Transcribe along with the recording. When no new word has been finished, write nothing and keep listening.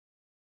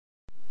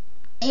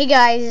Hey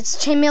guys,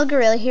 it's Chainmail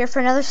Gorilla here for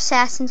another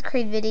Assassin's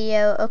Creed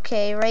video.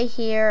 Okay, right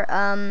here,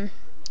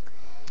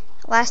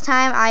 last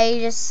time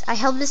I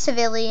held the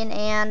civilian,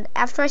 and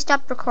after I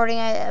stopped recording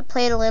I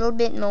played a little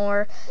bit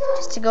more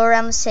just to go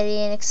around the city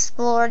and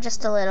explore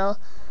just a little.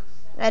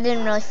 I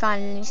didn't really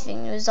find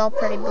anything. It was all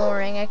pretty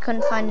boring. I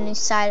couldn't find any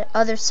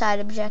other side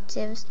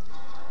objectives.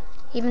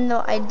 Even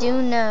though I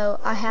do know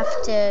I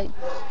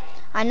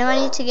know I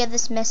need to give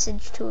this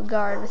message to a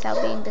guard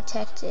without being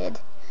detected.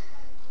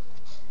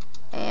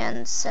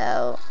 And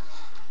so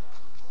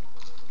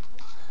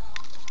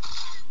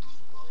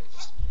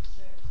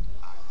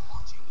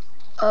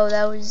oh,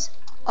 that was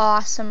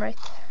awesome right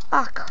there.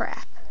 Oh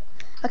crap.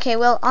 Okay,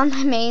 well, on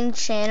my main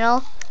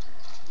channel,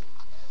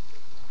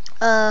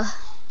 oh,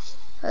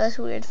 that's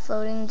weird,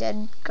 floating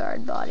dead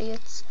guard body.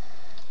 It's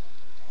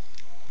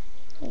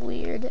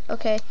weird.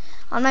 Okay,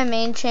 on my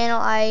main channel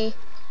I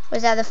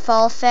was at the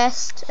Fall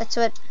Fest. That's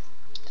what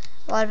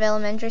a lot of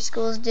elementary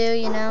schools do,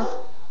 you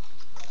know.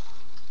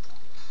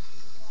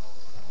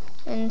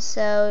 And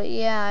so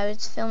yeah, I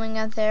was filming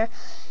out there.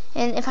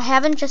 And if I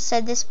haven't just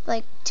said this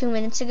like 2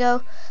 minutes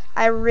ago,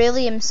 I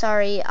really am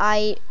sorry.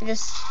 I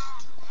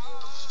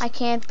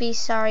can't be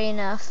sorry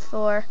enough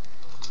for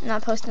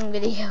not posting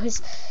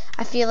videos.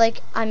 I feel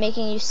like I'm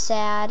making you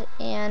sad,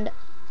 and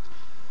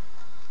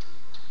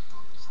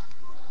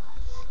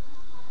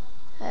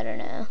I don't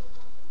know.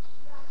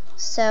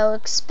 So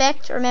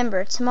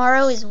remember,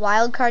 tomorrow is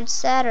Wildcard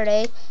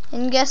Saturday,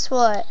 and guess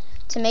what?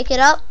 To make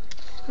it up,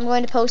 I'm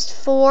going to post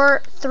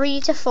 3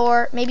 to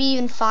 4, maybe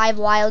even 5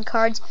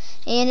 wildcards,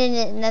 and in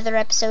another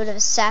episode of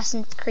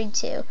Assassin's Creed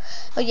 2.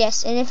 Oh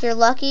yes, and if you're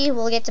lucky,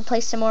 we'll get to play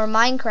some more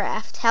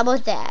Minecraft. How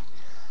about that?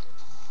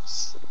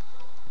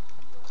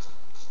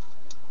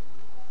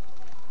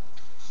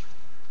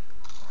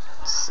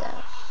 So,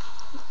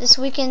 this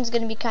weekend's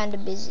going to be kind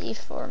of busy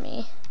for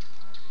me,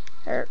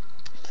 or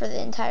for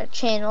the entire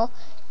channel.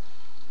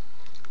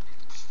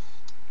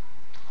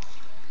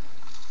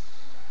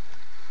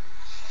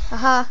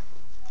 Haha.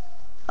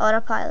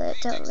 Autopilot,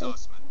 totally.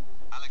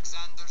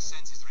 Alexander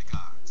sends his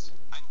regards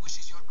and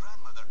wishes your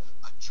grandmother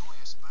a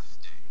joyous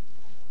birthday.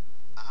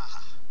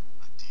 Ah,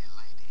 a dear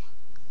lady.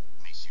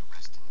 May she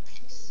rest in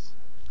peace.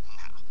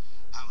 Now,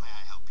 how may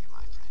I help you,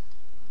 my friend?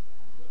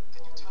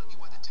 Can you tell me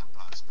why the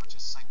Templars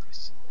purchased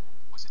Cyprus?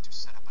 Was it to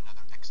set up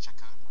another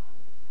exchequer?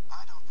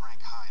 I don't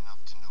rank high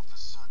enough to know for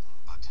certain,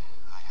 but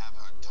I have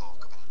heard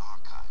talk of an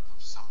archive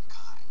of some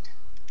kind.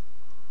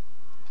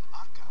 An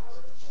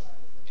archive?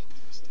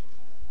 Interesting.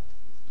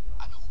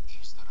 And who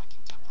is the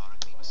ranking Templar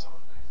at Limassol?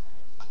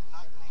 A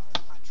knight named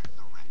Frederick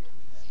the Red.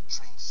 He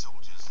trained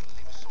soldiers in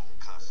Limassol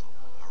Castle.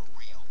 A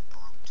real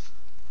brute.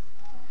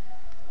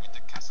 With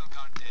the castle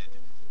guard dead,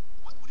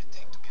 what would it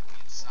take to get me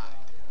inside?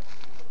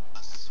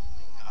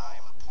 Assuming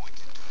I'm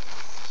appointed to the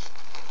position,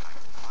 I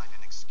can find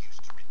an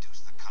excuse to reduce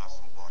the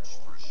castle watch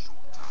for a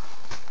short time.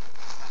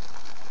 Is that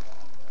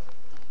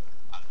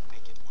I'll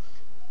make it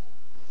work.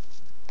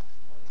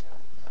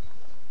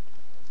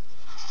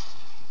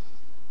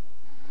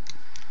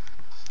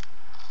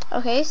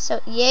 Okay, so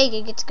yay,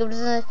 I get to go to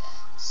the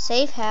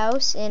safe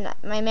house, and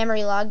my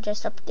memory log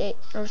just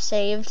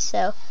saved,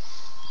 so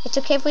it's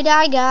okay if we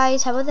die,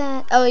 guys. How about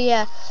that? Oh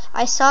yeah,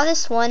 I saw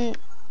this one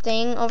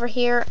thing over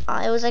here.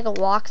 It was like a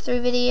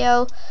walkthrough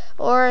video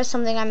or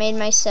something I made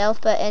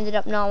myself, but ended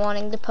up not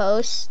wanting to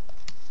post.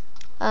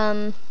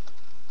 I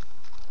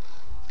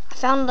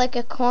found like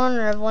a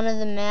corner of one of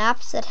the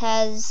maps that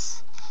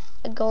has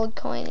a gold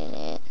coin in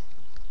it.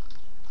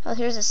 Oh,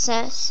 here's a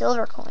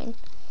silver coin.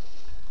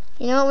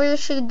 You know what we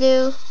should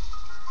do?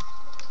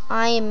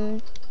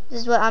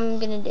 This is what I'm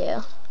gonna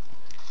do.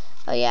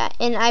 Oh yeah,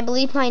 and I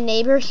believe my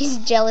neighbor, he's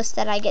jealous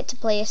that I get to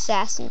play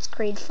Assassin's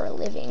Creed for a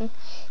living.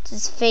 It's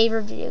his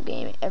favorite video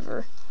game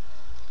ever.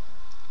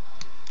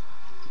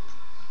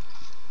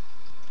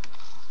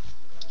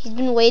 He's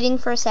been waiting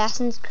for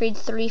Assassin's Creed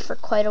 3 for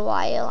quite a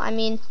while. I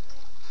mean,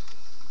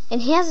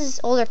 and he has this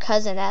older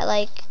cousin that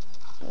like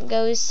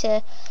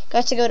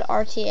got to go to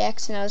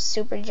RTX, and I was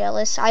super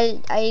jealous.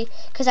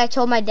 Because I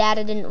told my dad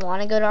I didn't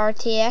want to go to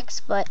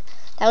RTX, but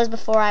that was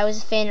before I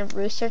was a fan of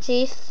Rooster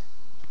Teeth.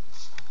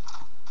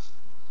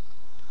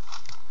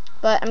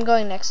 But I'm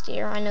going next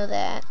year, I know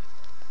that.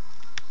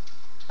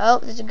 Oh,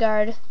 there's a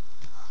guard.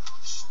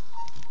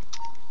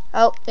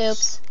 Oh,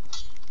 oops.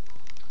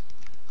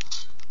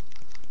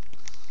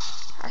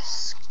 I'm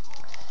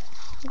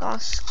gonna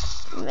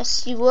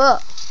mess you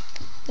up.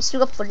 Mess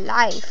you up for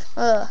life.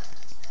 Ugh.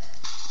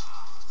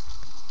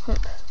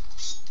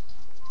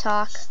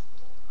 Talk.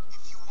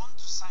 If you want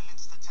to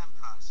silence the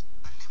Templars,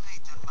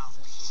 eliminate their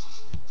mouthpiece.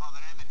 Father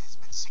Emmett has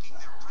been singing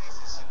their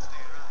praises since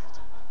they arrived,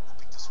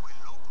 hoping to sway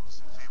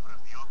locals in favor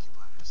of the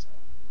occupiers.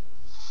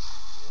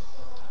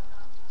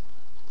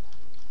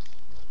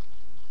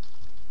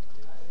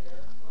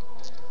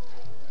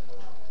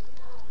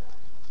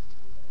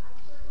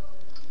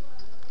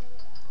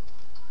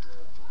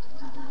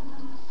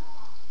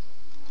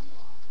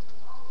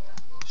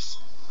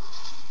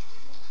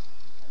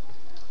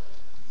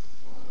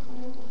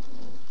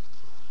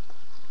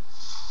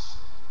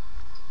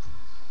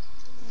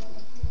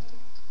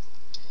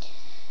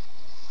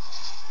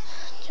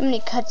 Too many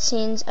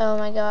cutscenes. Oh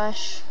my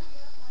gosh.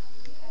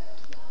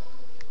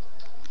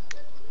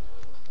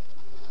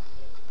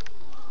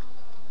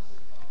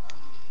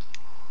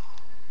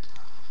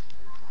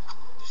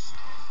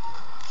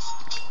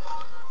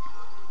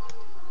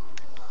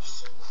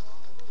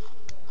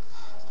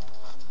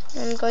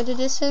 I'm going to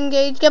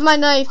disengage. Get my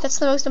knife. That's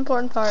the most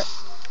important part.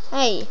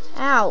 Hey,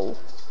 ow.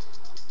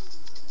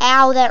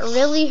 Ow, that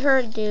really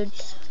hurt, dude.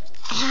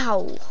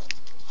 Ow.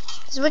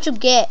 This is what you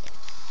get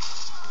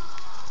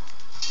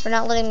for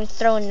not letting me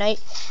throw a knife.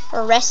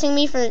 For arresting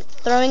me for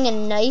throwing a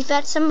knife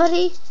at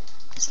somebody.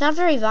 It's not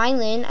very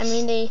violent. I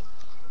mean,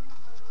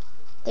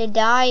 they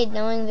died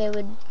knowing they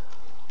would.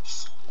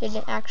 They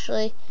didn't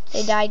actually.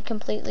 They died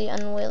completely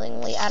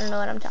unwillingly. I don't know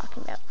what I'm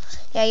talking about.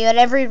 Yeah, you had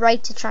every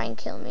right to try and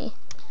kill me.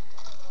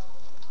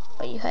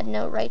 But you had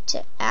no right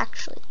to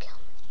actually kill me.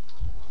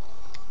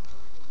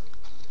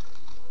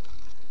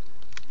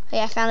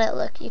 Hey, I found it.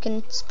 Look, you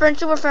can sprint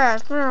super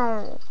fast.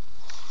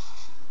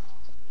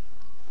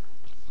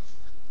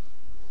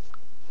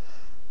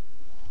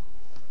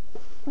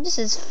 This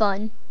is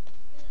fun.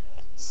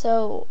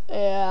 So,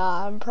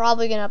 yeah, I'm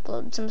probably going to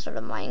upload some sort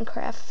of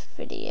Minecraft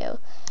video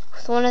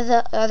with one of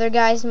the other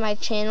guys in my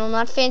channel.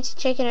 Not Fancy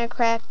Chicken or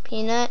Crack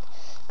Peanut,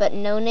 but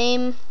No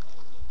Name.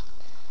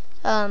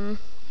 No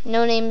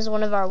Name is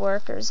one of our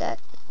workers that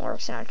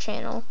works in our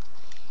channel.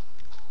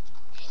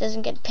 He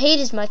doesn't get paid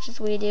as much as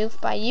we do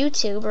by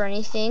YouTube or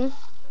anything,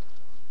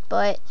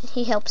 but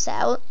he helps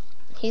out.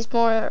 He's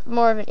more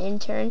of an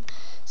intern.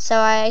 So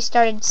I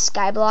started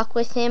Skyblock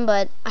with him,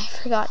 but I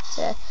forgot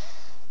to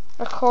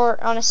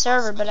record on a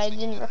server, but I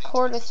didn't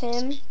record with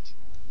him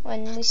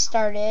when we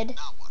started.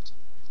 Now what?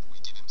 We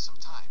give him some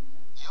time.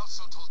 He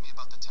also told me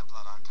about the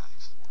Templar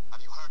archive.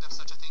 Have you heard of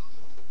such a thing?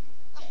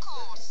 Of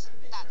course.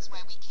 That's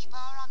where we keep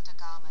our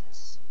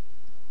undergarments.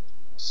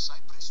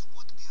 Cyprus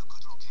would be a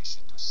good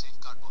location to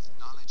safeguard both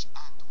knowledge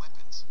and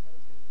weapons.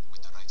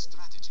 With the right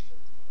strategy,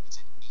 it's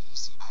an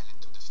easy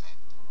island to defend.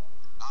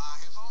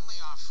 If only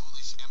our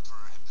foolish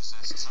emperor had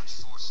possessed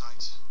such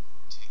foresight.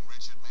 King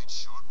Richard made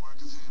short work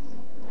of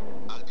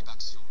him. I'll be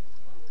back soon.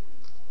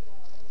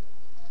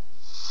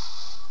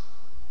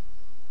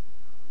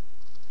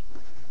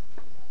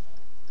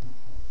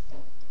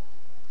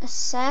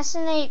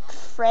 Assassinate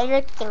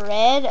Frederick the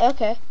Red?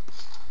 Okay.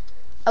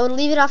 I would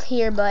leave it off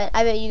here, but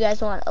I bet you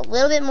guys want a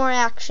little bit more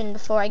action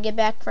before I get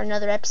back for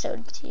another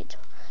episode.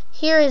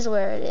 Here is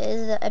where it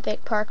is, the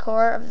epic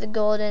parkour of the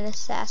Golden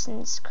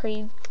Assassin's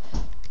Creed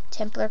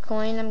Templar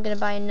coin. I'm going to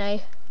buy a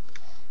knife.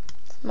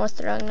 More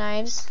throwing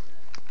knives.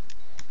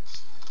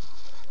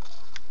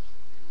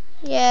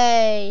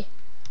 Yay.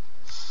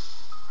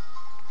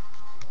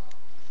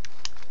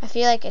 I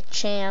feel like a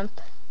champ.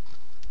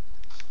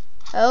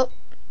 Oh,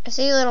 I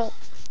see a little...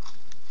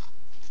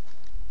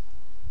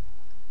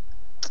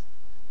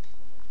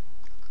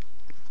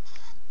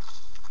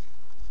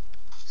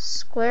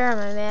 square on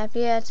my map.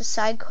 Yeah, it's a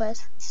side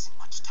quest. Isn't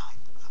much time.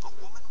 A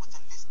woman with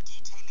a list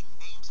detailing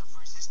names of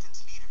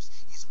resistance leaders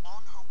is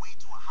on her way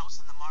to a house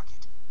in the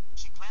market.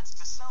 She plans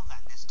to sell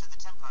that list to the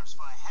Templars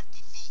for a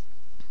hefty fee.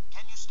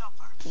 Can you stop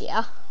her?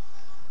 Yeah.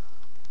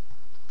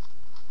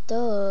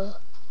 Duh.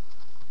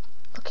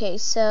 Okay,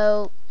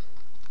 so...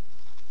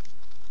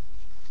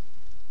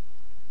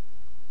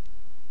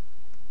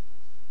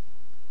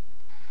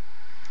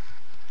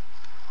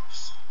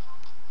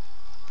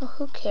 well,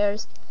 who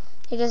cares?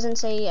 It doesn't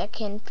say I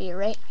can't be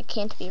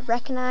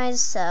recognized,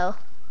 so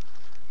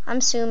I'm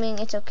assuming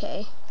it's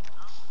okay.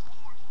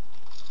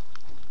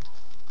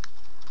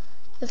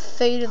 The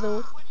fate of the...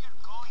 Hey, what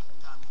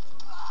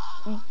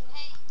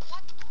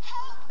the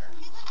hell?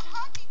 He's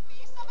attacking me.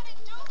 Somebody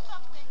do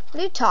something. What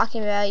are you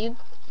talking about, you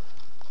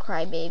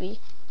crybaby?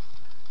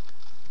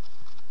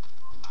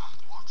 I'm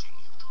watching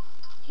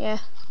you. Yeah.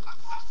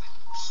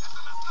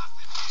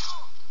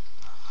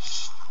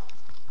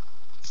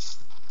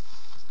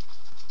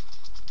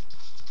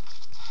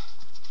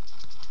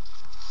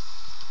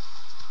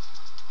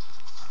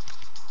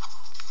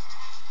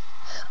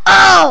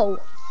 Oh!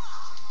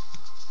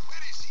 Where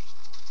is he?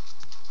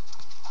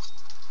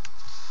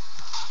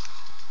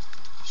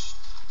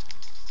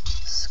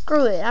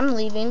 Screw it, I'm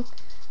leaving.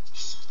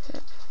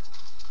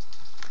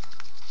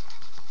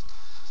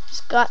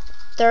 Just got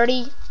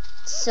 30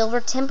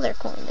 silver Templar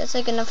coin. That's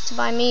like enough to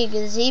buy me a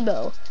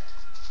gazebo.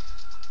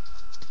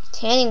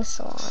 Tanning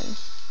salon.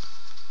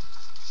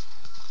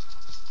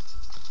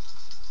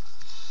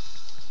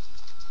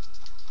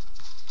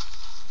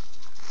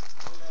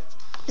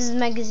 This is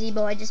my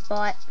gazebo I just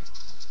bought.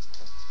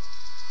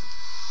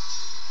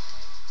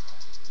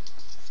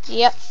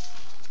 Yep.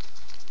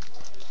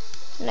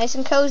 Nice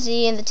and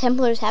cozy, and the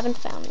Templars haven't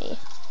found me.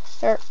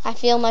 I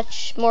feel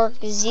much more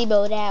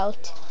gazeboed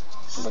out.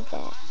 Look at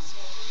that.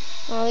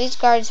 Well, these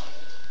guards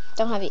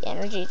don't have the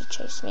energy to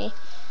chase me.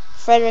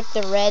 Frederick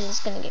the Red is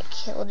gonna get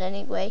killed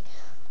anyway,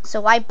 so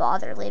why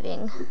bother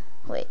living?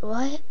 Wait,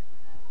 what?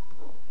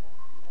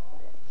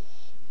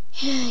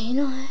 Yeah, you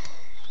know what?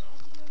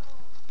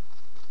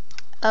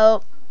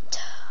 Oh.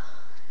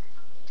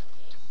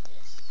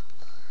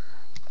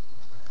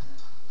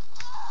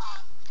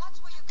 Watch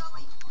where you're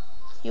going.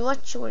 You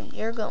watch where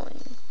you're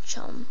going,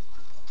 chum.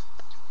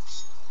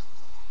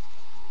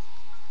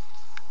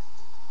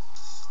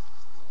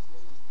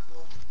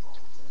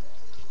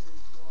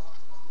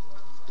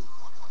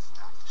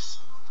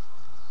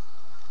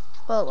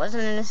 Well, it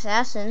wasn't an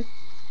assassin.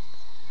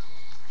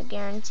 I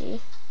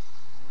guarantee.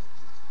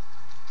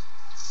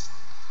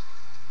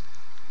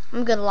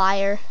 I'm a good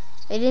liar.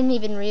 They didn't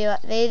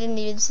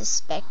even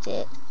suspect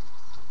it.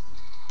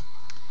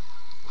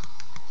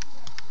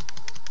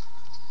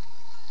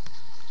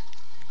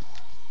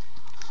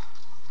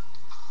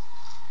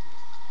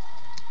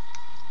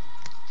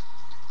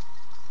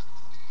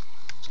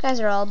 These guys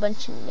are all a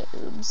bunch of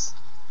noobs.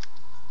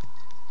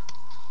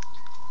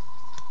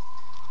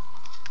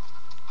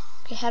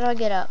 Okay, how do I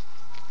get up?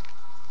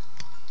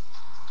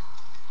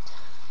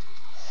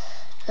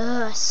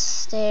 Ugh,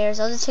 stairs.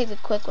 I'll just take the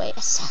quick way.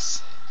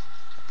 Assassin.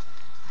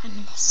 I'm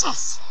an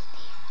assassin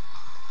here.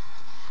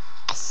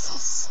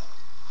 Assassin.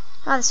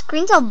 Oh, the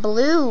screen's all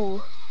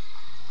blue.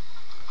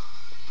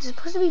 Is it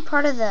supposed to be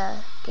part of the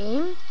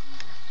game?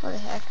 What the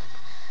heck?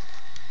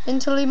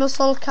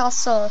 Intellimusal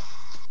Castle.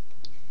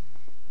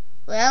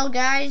 Well,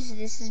 guys,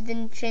 this has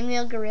been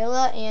Chainmail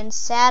Gorilla, and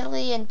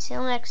sadly,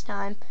 until next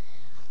time,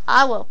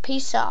 I will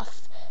peace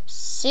off.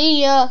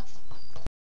 See ya!